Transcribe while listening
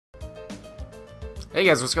Hey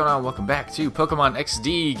guys, what's going on? Welcome back to Pokemon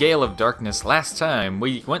XD Gale of Darkness. Last time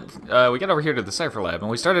we got over here to the Cypher Lab and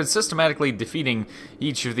we started systematically defeating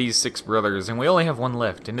each of these 6 brothers, and we only have one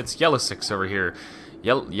left, and it's Yellow 6 over here.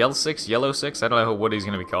 Yellow 6? I don't know what he's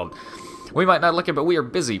gonna be called. We might not like it, but we are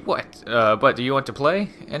busy. What? But do you want to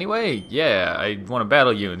play? Anyway, yeah, I want to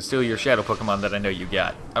battle you and steal your shadow Pokemon that I know you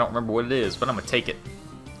got. I don't remember what it is, but I'm gonna take it.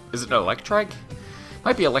 Is it an Electrike?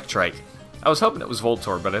 Might be Electrike. I was hoping it was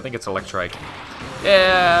Voltorb, but I think it's Electrike.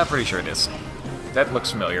 Yeah, pretty sure it is. That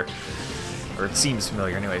looks familiar. Or it seems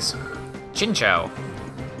familiar, anyways. Chinchou.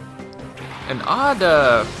 An odd,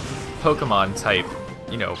 Pokemon type,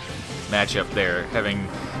 you know, matchup there, having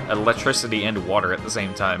electricity and water at the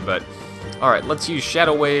same time, but... Alright, let's use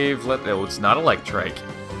Shadow Wave. Oh, it's not Electrike.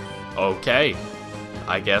 Okay.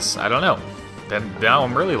 I guess, I don't know. Then now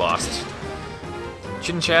I'm really lost.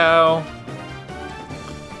 Chinchou.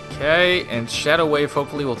 Okay, and Shadow Wave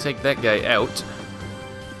hopefully will take that guy out.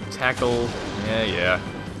 Tackle, yeah.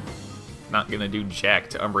 Not gonna do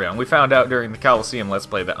jack to Umbreon. We found out during the Colosseum Let's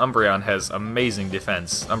Play that Umbreon has amazing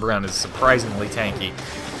defense. Umbreon is surprisingly tanky.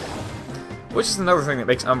 Which is another thing that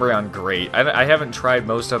makes Umbreon great. I haven't tried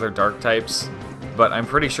most other dark types, but I'm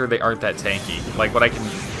pretty sure they aren't that tanky. Like what I can,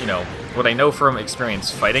 you know, what I know from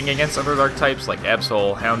experience fighting against other dark types like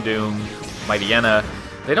Absol, Houndoom, Mightyena,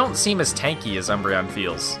 they don't seem as tanky as Umbreon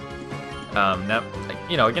feels. Now,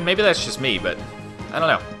 you know, again, maybe that's just me, but I don't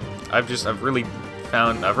know. I've really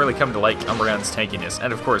come to like Umbreon's tankiness,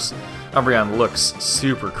 and of course, Umbreon looks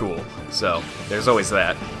super cool, so there's always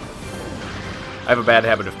that. I have a bad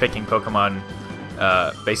habit of picking Pokemon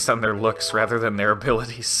based on their looks rather than their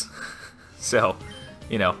abilities. So,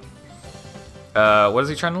 you know. What is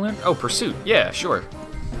he trying to learn? Oh, Pursuit. Yeah, sure.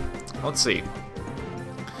 Let's see.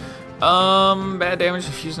 Bad damage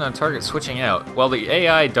if using on target switching out. Well, the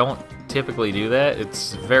AI don't typically do that.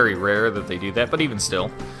 It's very rare that they do that, but even still.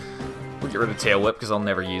 We'll get rid of Tail Whip because I'll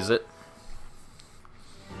never use it.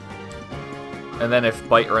 And then if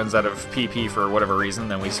Bite runs out of PP for whatever reason,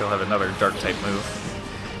 then we still have another Dark-type move.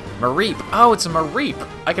 Mareep! Oh, it's a Mareep!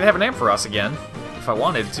 I could have an Ampharos again, if I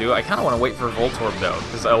wanted to. I kind of want to wait for Voltorb, though,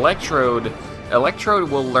 because Electrode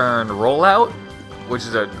will learn Rollout, which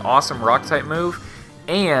is an awesome Rock-type move,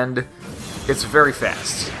 and it's very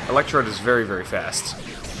fast. Electrode is very, very fast.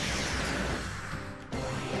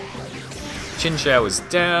 Chinchou is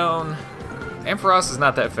down. Ampharos is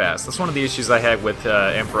not that fast. That's one of the issues I had with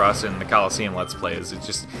Ampharos in the Colosseum Let's Play, is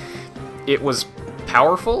it was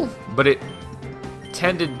powerful, but it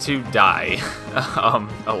tended to die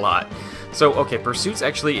a lot. So, okay, Pursuit's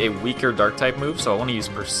actually a weaker Dark-type move, so I want to use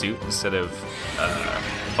Pursuit instead of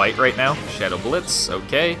Bite right now. Shadow Blitz,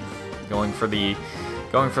 okay. Going for the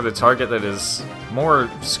target that is more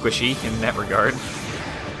squishy in that regard.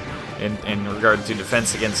 In regard to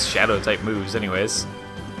defense against Shadow-type moves, anyways.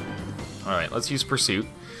 Alright, let's use Pursuit.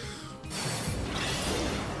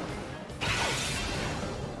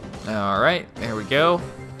 Alright, there we go.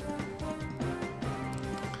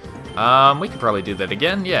 We could probably do that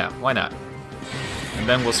again. Yeah, why not? And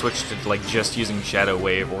then we'll switch to, like, just using Shadow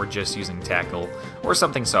Wave or just using Tackle or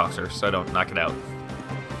something softer so I don't knock it out.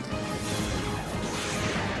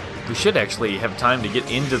 We should actually have time to get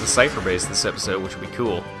into the Cypher base this episode, which would be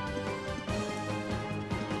cool.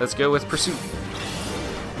 Let's go with Pursuit.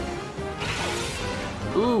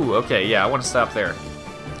 Ooh, okay, yeah, I want to stop there.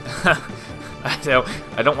 I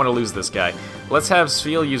don't want to lose this guy. Let's have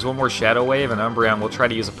Spheal use one more Shadow Wave, and Umbreon will try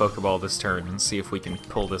to use a Pokeball this turn and see if we can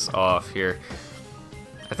pull this off here.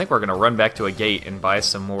 I think we're going to run back to a gate and buy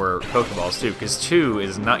some more Pokeballs, too, because 2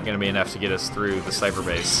 is not going to be enough to get us through the Cypher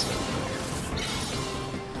base.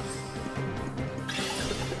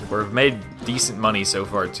 We've made decent money so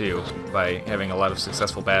far, too, by having a lot of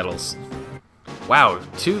successful battles. Wow,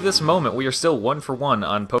 to this moment, we are still 1 for 1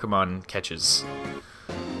 on Pokemon catches.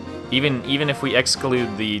 Even if we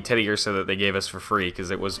exclude the Teddy Ursa that they gave us for free,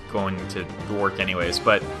 because it was going to work anyways,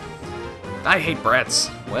 but I hate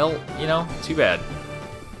brats. Well, you know, too bad.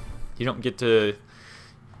 You don't get to...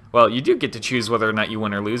 Well, you do get to choose whether or not you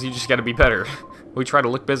win or lose, you just gotta be better. We try to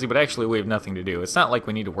look busy, but actually we have nothing to do. It's not like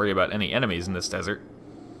we need to worry about any enemies in this desert.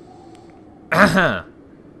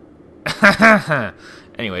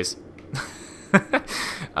 Anyways.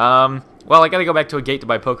 Well, I gotta go back to a gate to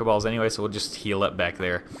buy Pokeballs anyway, so we'll just heal up back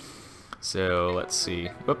there. So, let's see.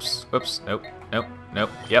 Whoops, nope,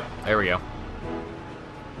 yep, there we go.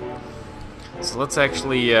 So let's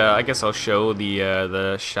actually, I guess I'll show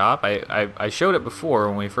the shop. I showed it before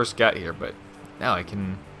when we first got here, but now I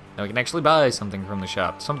can actually buy something from the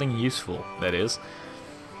shop. Something useful, that is.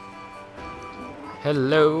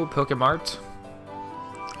 Hello, Pokemart.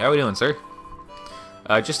 How are we doing, sir?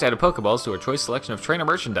 Just added Pokeballs to our choice selection of trainer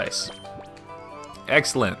merchandise.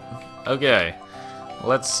 Excellent. Okay.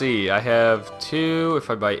 Let's see. I have 2. If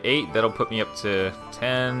I buy 8, that'll put me up to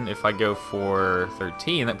 10. If I go for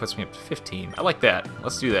 13, that puts me up to 15. I like that.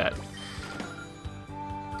 Let's do that.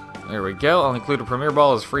 There we go. I'll include a Premier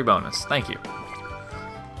Ball as free bonus. Thank you.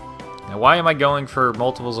 Now, why am I going for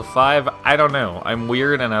multiples of 5? I don't know. I'm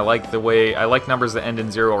weird, and I like numbers that end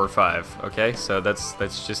in 0 or 5. Okay, so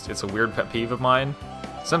that's just, it's a weird pet peeve of mine.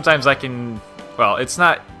 Sometimes I can, well, it's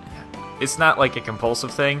not like a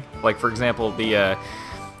compulsive thing. Like, for example, the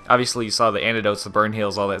obviously you saw the antidotes, the burn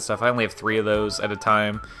heals, all that stuff. I only have 3 of those at a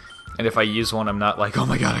time, and if I use one, I'm not like, oh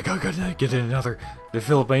my god, I gotta get another to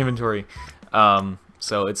fill up my inventory.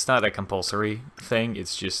 So it's not a compulsory thing.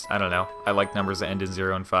 It's just, I don't know. I like numbers that end in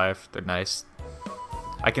 0 and 5. They're nice.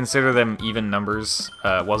 I consider them even numbers.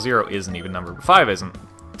 Well, 0 is an even number, but 5 isn't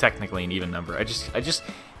technically an even number. I just,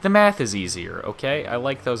 the math is easier, okay? I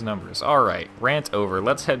like those numbers. Alright, rant over.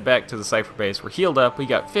 Let's head back to the Cypher base. We're healed up. We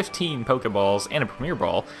got 15 Pokeballs and a Premier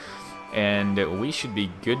Ball. And we should be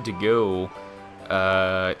good to go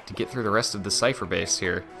to get through the rest of the Cypher base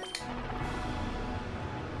here.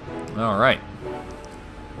 Alright.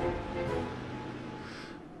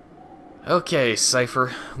 Okay,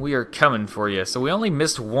 Cypher, we are coming for you. So we only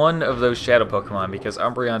missed 1 of those Shadow Pokemon because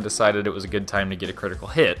Umbreon decided it was a good time to get a critical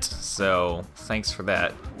hit. So, thanks for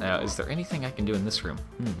that. Now, is there anything I can do in this room?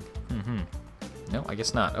 No, I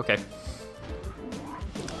guess not. Okay.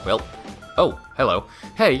 Well, oh, hello.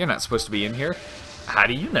 Hey, you're not supposed to be in here. How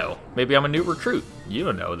do you know? Maybe I'm a new recruit. You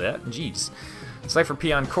don't know that. Jeez. Cypher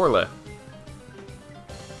Peon Corla.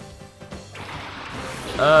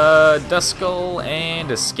 Duskull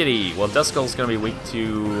and a Skitty. Well, Duskull's gonna be weak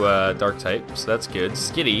to Dark type, so that's good.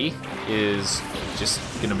 Skitty is just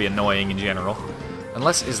gonna be annoying in general.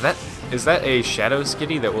 Unless, is that a Shadow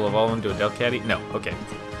Skitty that will evolve into a Delcatty? No, okay.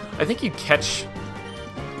 I think you catch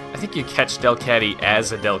Delcatty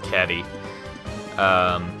as a Delcatty.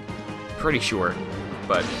 Pretty sure,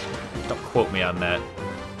 but don't quote me on that.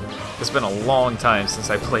 It's been a long time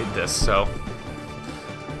since I played this, so.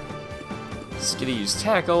 Skitty use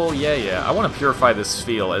Tackle, yeah. I want to purify this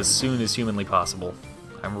field as soon as humanly possible.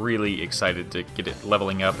 I'm really excited to get it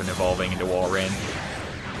leveling up and evolving into Walrein.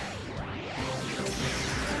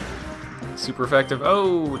 Super effective,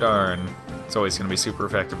 oh darn. It's always going to be super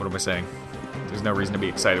effective, what am I saying? There's no reason to be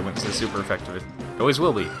excited when it's super effective. It always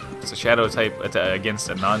will be. It's a Shadow type against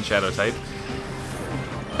a non-Shadow type.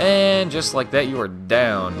 And just like that, you are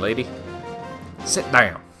down, lady. Sit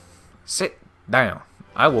down. Sit down.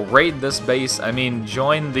 I will raid this base, I mean,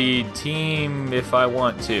 join the team if I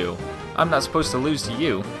want to. I'm not supposed to lose to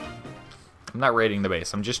you. I'm not raiding the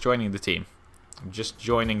base, I'm just joining the team. I'm just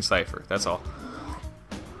joining Cypher, that's all.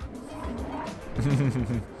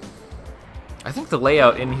 I think the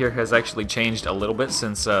layout in here has actually changed a little bit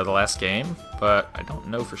since the last game, but I don't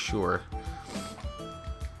know for sure.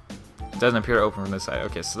 It doesn't appear to open from this side.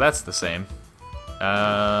 Okay, so that's the same.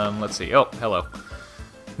 Let's see. Oh, hello.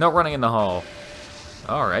 No running in the hall.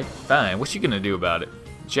 Alright, fine. What you gonna do about it?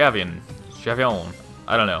 Javian.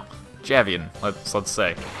 I don't know. Javian, let's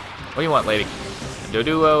say. What do you want, lady? A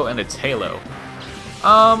Doduo and a Tailo.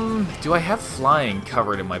 Do I have flying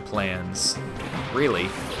covered in my plans? Really?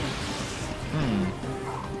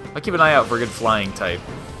 I'll keep an eye out for a good flying type.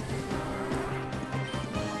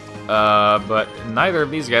 But neither of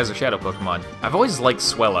these guys are Shadow Pokemon. I've always liked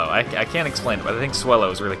Swellow. I can't explain it, but I think Swellow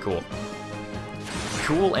is really cool.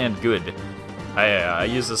 Cool and good. I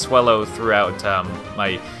used the Swellow throughout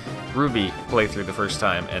my Ruby playthrough the first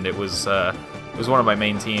time, and it was one of my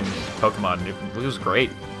main team Pokemon. It was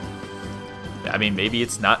great. I mean, maybe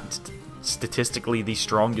it's not statistically the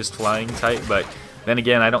strongest flying type, but then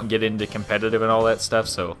again, I don't get into competitive and all that stuff,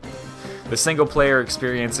 so the single-player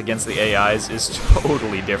experience against the AIs is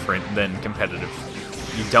totally different than competitive.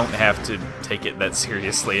 You don't have to take it that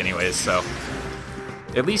seriously anyways, so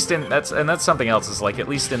at least in that's something else, is like, at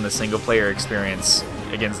least in the single-player experience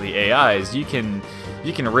against the AIs, you can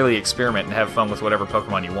really experiment and have fun with whatever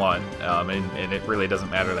Pokemon you want, and it really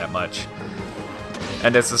doesn't matter that much.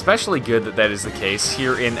 And it's especially good that that is the case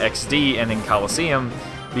here in XD and in Colosseum,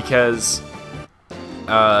 because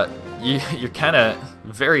you're kind of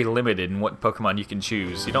very limited in what Pokemon you can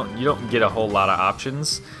choose. You don't get a whole lot of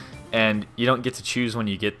options, and you don't get to choose when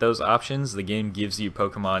you get those options. The game gives you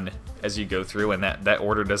Pokemon as you go through, and that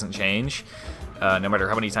order doesn't change no matter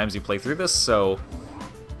how many times you play through this. So,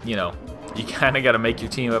 you know, you kind of got to make your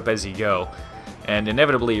team up as you go, and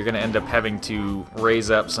inevitably you're going to end up having to raise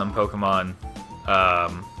up some Pokemon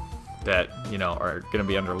that, you know, are going to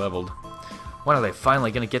be underleveled. When are they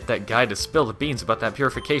finally going to get that guy to spill the beans about that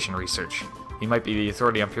purification research? He might be the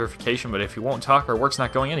authority on purification, but if he won't talk, our work's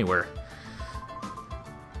not going anywhere.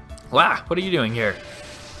 Wow, what are you doing here?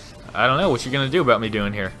 I don't know what you're gonna do about me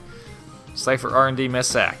doing here. Cypher R&D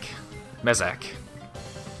Mezak.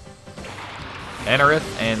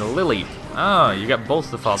 Anorith and Lileep. Oh, you got both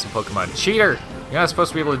the fossil Pokemon. Cheater! You're not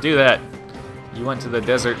supposed to be able to do that. You went to the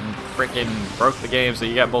desert and frickin' broke the game, so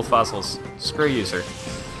you got both fossils. Screw you, sir.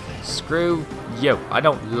 Screw you. I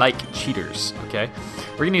don't like cheaters, okay?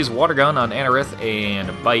 We're gonna use Water Gun on Anorith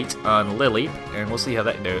and Bite on Lileep, and we'll see how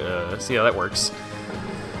that works.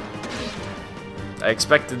 I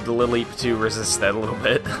expected the Lileep to resist that a little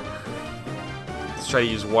bit. Let's try to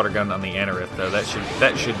use Water Gun on the Anorith, though.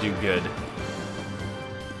 That should do good.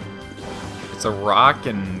 It's a rock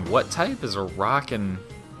and what type is a rock and...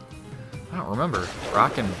 I don't remember.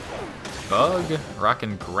 Rock and bug? Rock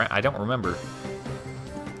and ground? I don't remember.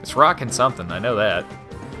 It's rock and something, I know that.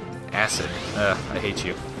 Acid. I hate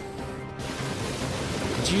you.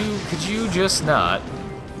 Could you just not?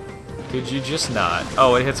 Could you just not?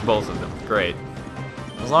 Oh, it hits both of them. Great.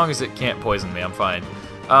 As long as it can't poison me, I'm fine.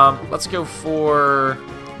 Let's go for...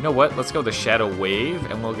 You know what? Let's go the Shadow Wave,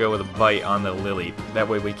 and we'll go with a Bite on the Lileep. That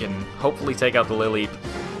way we can hopefully take out the Lileep,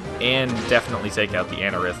 and definitely take out the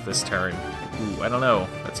Anorith this turn. Ooh, I don't know.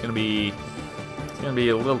 It's gonna be a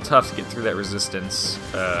little tough to get through that resistance,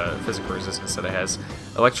 physical resistance that it has.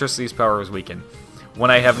 Electricity's power is weakened. When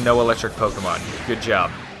I have no electric Pokemon. Good job.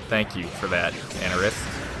 Thank you for that, Anorith.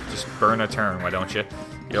 Just burn a turn, why don't you?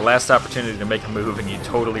 Your last opportunity to make a move, and you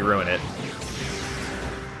totally ruin it.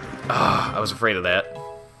 Ah, I was afraid of that.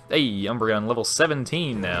 Hey, Umbreon level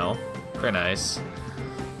 17 now. Very nice.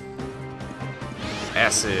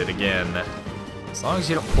 Acid again. As long as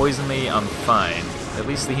you don't poison me, I'm fine. At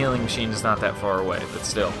least the healing machine is not that far away, but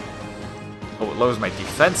still. Oh, it lowers my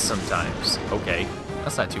defense sometimes. Okay,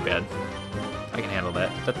 that's not too bad. I can handle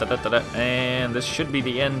that. And this should be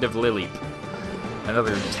the end of Lileep.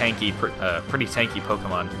 Another tanky, pretty tanky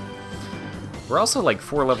Pokemon. We're also like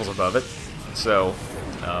 4 levels above it, so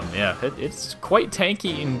yeah, it's quite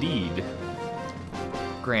tanky indeed.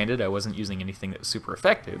 Granted, I wasn't using anything that was super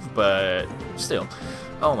effective, but still.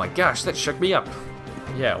 Oh my gosh, that shook me up.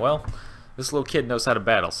 Yeah, well, this little kid knows how to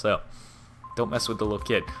battle, so don't mess with the little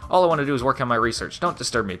kid. All I want to do is work on my research. Don't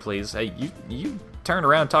disturb me, please. Hey, you turn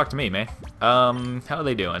around and talk to me, man. How are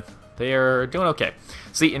they doing? They are doing okay.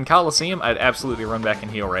 See, in Colosseum, I'd absolutely run back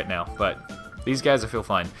and heal right now, but these guys I feel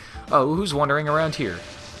fine. Oh, who's wandering around here?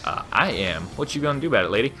 I am. What you gonna do about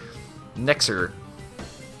it, lady? Nexer.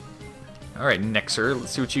 Alright, Nexer,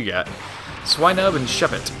 let's see what you got. Swinub and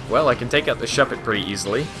Shuppet. Well, I can take out the Shuppet pretty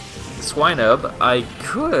easily. Swinub, I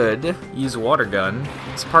could use Water Gun.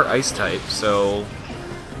 It's part Ice type, so...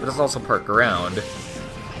 But it's also part Ground.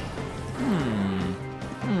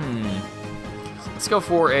 Let's go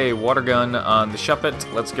for a Water Gun on the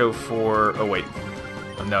Shuppet. Let's go for... Oh, wait.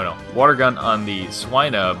 No. Water Gun on the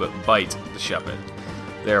Swinub, Bite the Shuppet.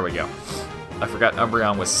 There we go. I forgot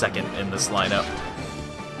Umbreon was second in this lineup.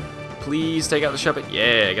 Please take out the Shuppet.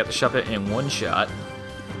 Yeah, I got the Shuppet in one shot.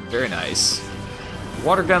 Very nice.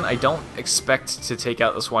 Water Gun, I don't expect to take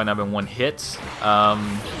out the Swinub in one hit.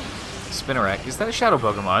 Spinarak, is that a Shadow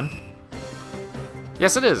Pokemon?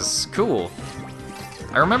 Yes, it is. Cool.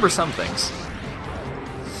 I remember some things.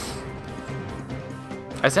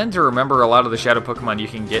 I tend to remember a lot of the Shadow Pokemon you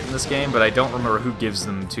can get in this game, but I don't remember who gives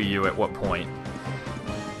them to you at what point.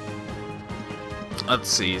 Let's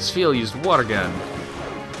see, Spheal used Water Gun.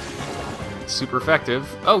 Super effective.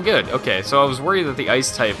 Oh, good. Okay, so I was worried that the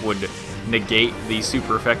Ice type would negate the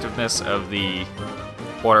super effectiveness of the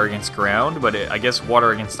Water against Ground, but I guess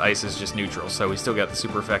Water against Ice is just neutral, so we still got the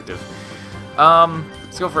super effective.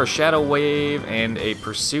 Let's go for a Shadow Wave and a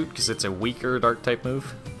Pursuit, because it's a weaker Dark type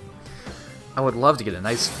move. I would love to get a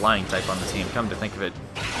nice Flying type on the team, come to think of it.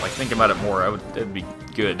 Like, think about it more, it'd be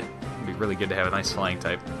good. It'd be really good to have a nice Flying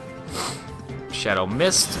type. Shadow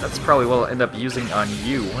Mist, that's probably what I'll end up using on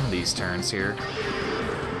you one of these turns here.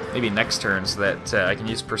 Maybe next turn, so that I can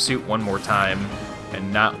use Pursuit one more time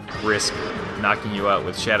and not risk knocking you out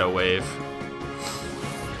with Shadow Wave.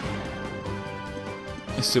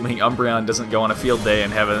 Assuming Umbreon doesn't go on a field day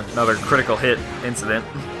and have another critical hit incident.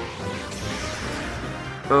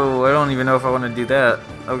 Oh, I don't even know if I want to do that.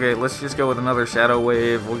 Okay, let's just go with another Shadow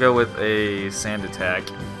Wave. We'll go with a Sand Attack.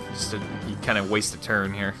 Just to kind of waste a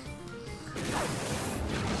turn here.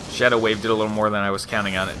 Shadow Wave did a little more than I was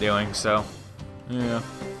counting on it doing, so... yeah.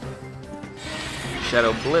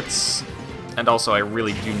 Shadow Blitz. And also, I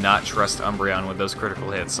really do not trust Umbreon with those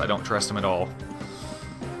critical hits. I don't trust him at all.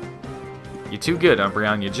 You're too good,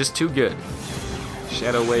 Umbreon. You're just too good.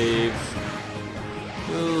 Shadow Wave.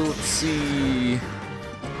 Oh, let's see...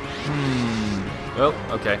 Oh,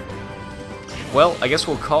 okay. Well, I guess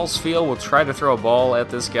we'll call Sfeel. We'll try to throw a ball at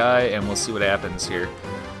this guy, and we'll see what happens here.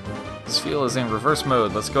 Sfeel is in reverse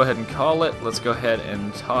mode. Let's go ahead and call it. Let's go ahead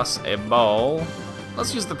and toss a ball.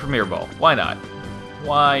 Let's use the Premier Ball. Why not?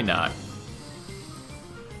 Why not?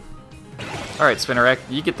 Alright, Spinnerack,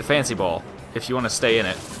 you get the fancy ball if you want to stay in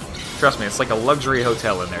it. Trust me, it's like a luxury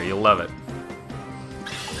hotel in there. You'll love it.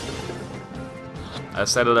 I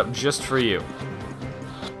set it up just for you.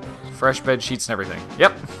 Fresh bed sheets and everything.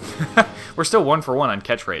 Yep. We're still 1 for 1 on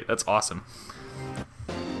catch rate. That's awesome.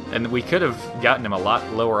 And we could have gotten him a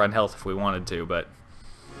lot lower on health if we wanted to, but...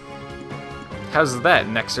 How's that,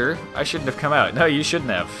 Nexer? I shouldn't have come out. No, you shouldn't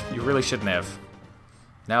have. You really shouldn't have.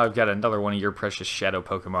 Now I've got another one of your precious shadow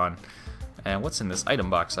Pokemon. And what's in this item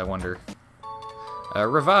box, I wonder?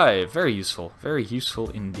 Revive. Very useful. Very useful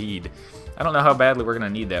indeed. I don't know how badly we're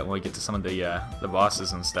going to need that when we get to some of the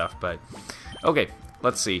bosses and stuff, but... Okay,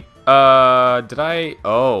 let's see. Did I...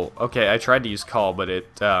 Oh, okay, I tried to use Call, but it,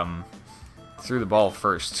 threw the ball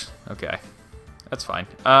first. Okay, that's fine.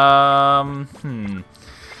 I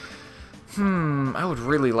would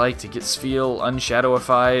really like to get Sfeel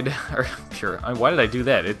unshadowified, or pure. Why did I do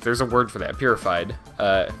that? There's a word for that, purified,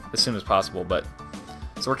 as soon as possible. But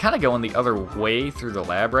so we're kind of going the other way through the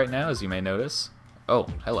lab right now, as you may notice. Oh,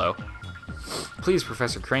 hello. Please,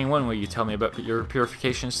 Professor Crane, when will you tell me about your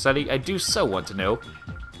purification study? I do so want to know.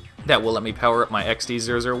 That will let me power up my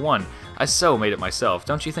XD001. I so made it myself.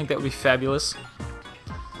 Don't you think that would be fabulous?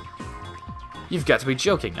 You've got to be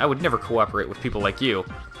joking. I would never cooperate with people like you.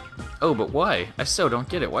 Oh, but why? I so don't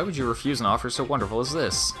get it. Why would you refuse an offer so wonderful as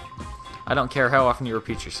this? I don't care how often you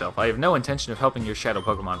repeat yourself. I have no intention of helping your shadow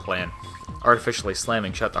Pokemon plan. Artificially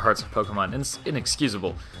slamming shut the hearts of Pokemon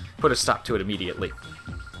inexcusable. Put a stop to it immediately.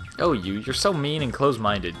 Oh, you're so mean and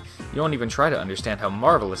close-minded. You won't even try to understand how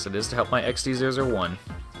marvelous it is to help my XD001.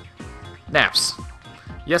 Naps.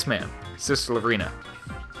 Yes, ma'am. Sister Lavrina.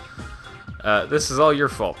 This is all your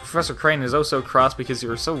fault. Professor Crane is oh so cross because you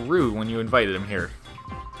were so rude when you invited him here.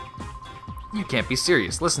 You can't be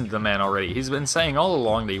serious. Listen to the man already. He's been saying all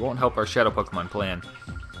along that he won't help our shadow Pokemon plan.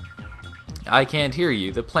 I can't hear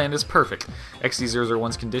you. The plan is perfect.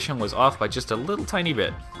 XD001's condition was off by just a little tiny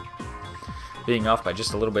bit. Being off by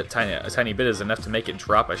just a little bit, a tiny bit is enough to make it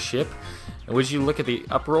drop a ship. And would you look at the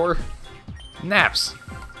uproar? Naps.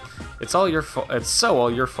 It's all your fault. It's so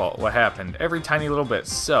all your fault. What happened? Every tiny little bit.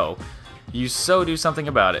 So, you so do something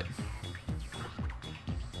about it.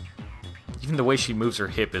 Even the way she moves her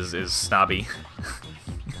hip is snobby.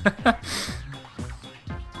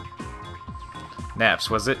 Naps,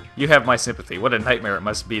 was it? You have my sympathy. What a nightmare it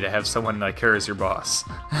must be to have someone like her as your boss.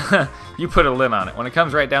 You put a lid on it. When it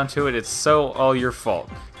comes right down to it, it's so all your fault.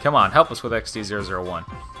 Come on, help us with XD001.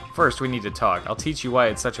 First, we need to talk. I'll teach you why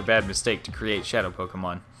it's such a bad mistake to create shadow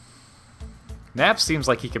Pokemon. Naps seems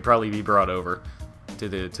like he could probably be brought over to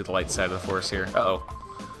the light side of the force here. Uh-oh.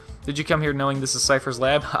 Did you come here knowing this is Cypher's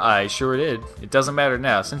lab? I sure did. It doesn't matter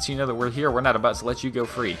now. Since you know that we're here, we're not about to let you go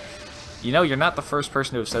free. You know, you're not the first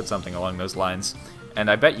person to have said something along those lines, and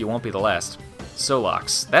I bet you won't be the last.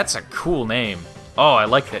 Solox. That's a cool name. Oh, I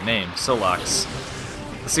like that name, Solox.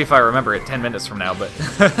 Let's see if I remember it 10 minutes from now, but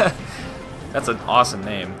that's an awesome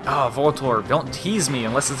name. Oh, Voltorb. Don't tease me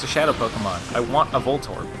unless it's a shadow Pokemon. I want a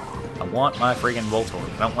Voltorb. I want my friggin' Voltorb.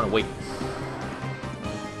 I don't want to wait.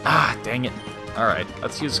 Ah, dang it. Alright,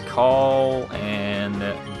 let's use Call and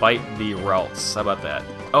Bite the Ralts. How about that?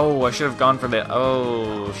 Oh, I should have gone for the...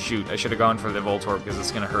 Oh, shoot. I should have gone for the Voltorb because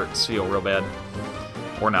it's going to hurt Sfeel real bad.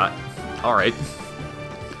 Or not. Alright.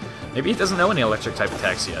 Maybe he doesn't know any electric-type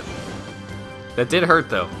attacks yet. That did hurt,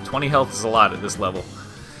 though. 20 health is a lot at this level.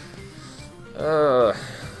 Alright,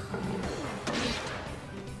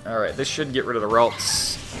 this should get rid of the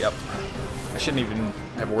Ralts. Yep. I shouldn't even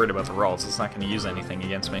have worried about the Ralts. It's not going to use anything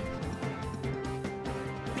against me.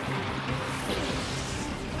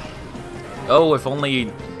 Oh, if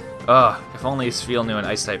only Sfeel knew an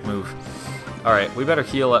Ice-type move. Alright, we better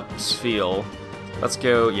heal up Sfeel. Let's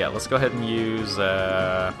go, yeah, let's go ahead and use,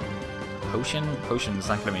 Potion? Potion's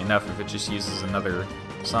not going to be enough if it just uses another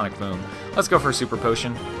Sonic Boom. Let's go for a Super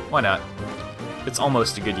Potion. Why not? It's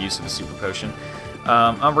almost a good use of a Super Potion.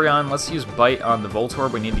 Umbreon, let's use Bite on the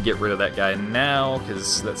Voltorb. We need to get rid of that guy now,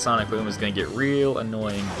 because that Sonic Boom is going to get real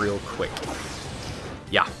annoying real quick.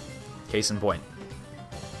 Yeah, case in point.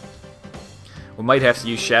 We might have to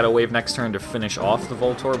use Shadow Wave next turn to finish off the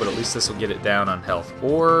Voltorb, but at least this will get it down on health.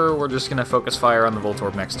 Or we're just going to Focus Fire on the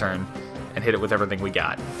Voltorb next turn and hit it with everything we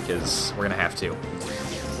got, because we're going to have to.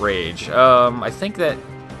 Rage. I think that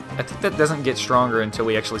doesn't get stronger until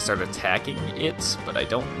we actually start attacking it, but I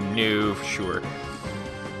don't know for sure.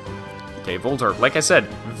 Okay, Voltorb. Like I said,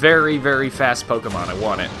 very, very fast Pokemon. I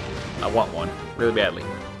want it. I want one. Really badly.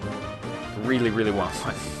 Really, really want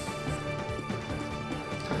one.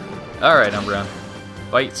 Alright, Umbreon.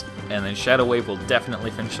 Bite. And then Shadow Wave will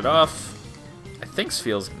definitely finish it off. I think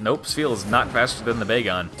Spheal's... Nope, Spheal is not faster than the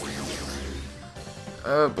Bagon.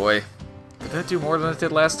 Oh boy. Did that do more than it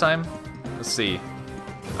did last time? Let's see.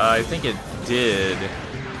 I think it did.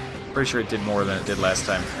 Pretty sure it did more than it did last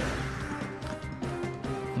time.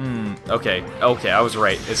 Okay. Okay, I was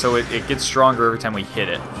right. So it gets stronger every time we hit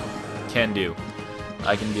it. Can do.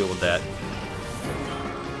 I can deal with that.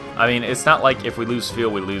 I mean, it's not like if we lose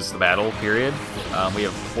Spheal, we lose the battle, period. We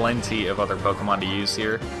have plenty of other Pokemon to use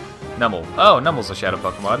here. Numble. Oh, Numble's a Shadow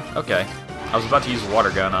Pokemon. Okay. I was about to use Water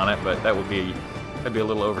Gun on it, but that'd be a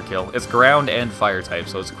little overkill. It's Ground and Fire type,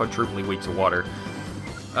 so it's quadruply weak to water.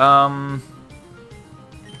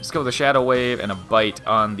 Let's go with a Shadow Wave and a Bite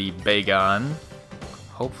on the Bagon.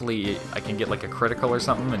 Hopefully I can get like a critical or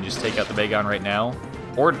something and just take out the Bagon right now.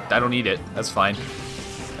 Or I don't need it. That's fine.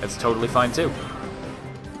 That's totally fine too.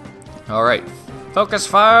 Alright. Focus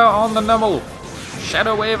fire on the Numble.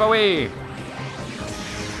 Shadow Wave away.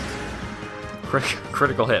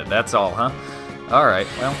 Critical hit. That's all, huh? Alright.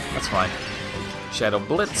 Well, that's fine. Shadow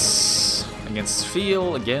Blitz against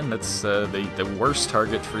Spheal. Again, that's the worst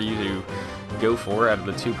target for you to go for out of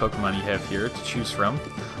the two Pokemon you have here to choose from.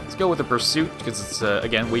 Let's go with the Pursuit, because it's,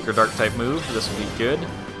 again, weaker Dark-type move. This will be good.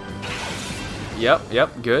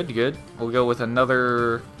 Yep, good. We'll go with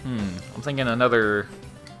another... I'm thinking another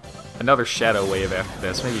Shadow Wave after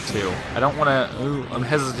this, maybe two. I don't want to... Ooh, I'm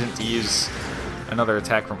hesitant to use another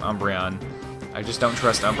attack from Umbreon. I just don't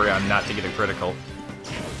trust Umbreon not to get a critical.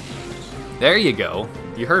 There you go.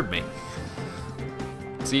 You heard me.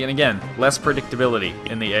 See, and again, less predictability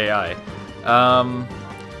in the AI.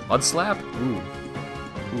 Mud Slap? Ooh,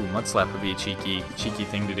 Mud Slap would be a cheeky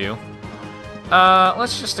thing to do.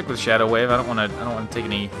 Let's just stick with Shadow Wave. I don't want to take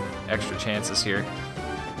any extra chances here.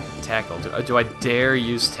 Tackle. Do I dare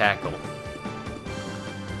use Tackle?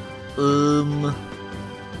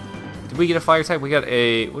 Did we get a Fire type? We got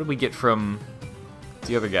a... What did we get from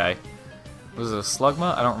the other guy? Was it a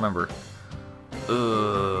Slugma? I don't remember.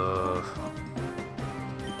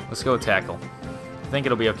 Let's go with Tackle. I think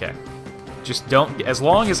it'll be okay. Just don't... As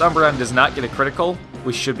long as Umbreon does not get a critical,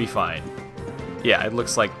 we should be fine. Yeah, it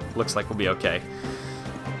looks like we'll be okay.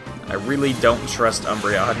 I really don't trust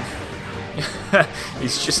Umbreon.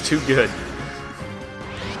 He's just too good.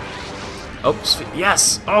 Oh,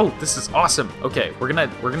 yes! Oh, this is awesome. Okay, we're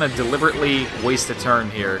gonna deliberately waste a turn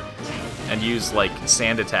here and use like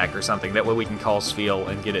Sand Attack or something. That way we can call Spheal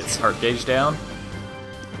and get its heart gauge down.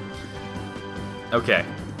 Okay.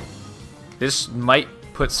 This might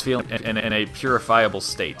put Spheal in a purifiable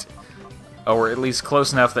state. Or at least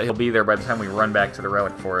close enough that he'll be there by the time we run back to the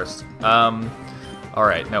Relic Forest.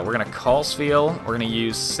 Alright, no, we're gonna call Spheal. We're gonna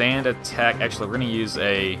use Sand Attack. Actually, we're gonna use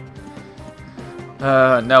a...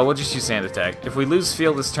 no, we'll just use Sand Attack. If we lose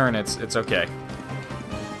Spheal this turn, it's okay.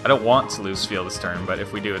 I don't want to lose Spheal this turn, but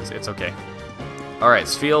if we do, it's okay. Alright,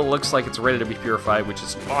 Spheal looks like it's ready to be purified, which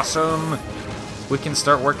is awesome! We can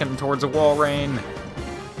start working towards a Wall Rain.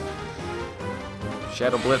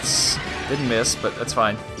 Shadow Blitz didn't miss, but that's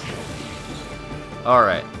fine.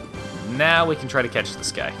 Alright, now we can try to catch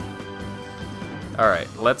this guy. Alright,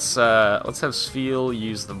 let's have Spheal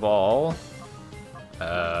use the ball.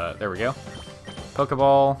 There we go.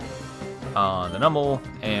 Pokeball on the Numble,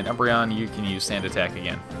 and Umbreon, you can use Sand Attack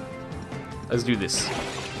again. Let's do this.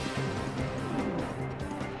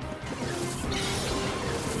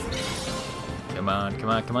 Come on, come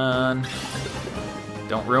on, come on.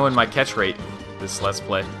 Don't ruin my catch rate, this Let's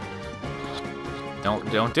Play.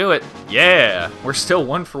 Don't do it. Yeah! We're still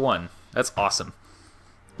 1 for 1. That's awesome.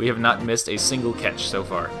 We have not missed a single catch so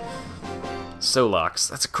far. Solox.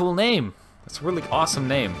 That's a cool name. That's a really awesome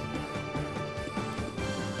name.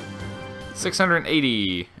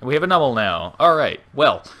 680. And we have a Numble now. Alright,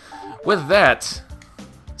 well, with that,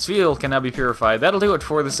 Spheal can now be purified. That'll do it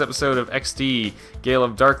for this episode of XD Gale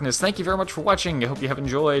of Darkness. Thank you very much for watching. I hope you have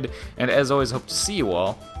enjoyed. And as always, I hope to see you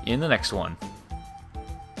all in the next one.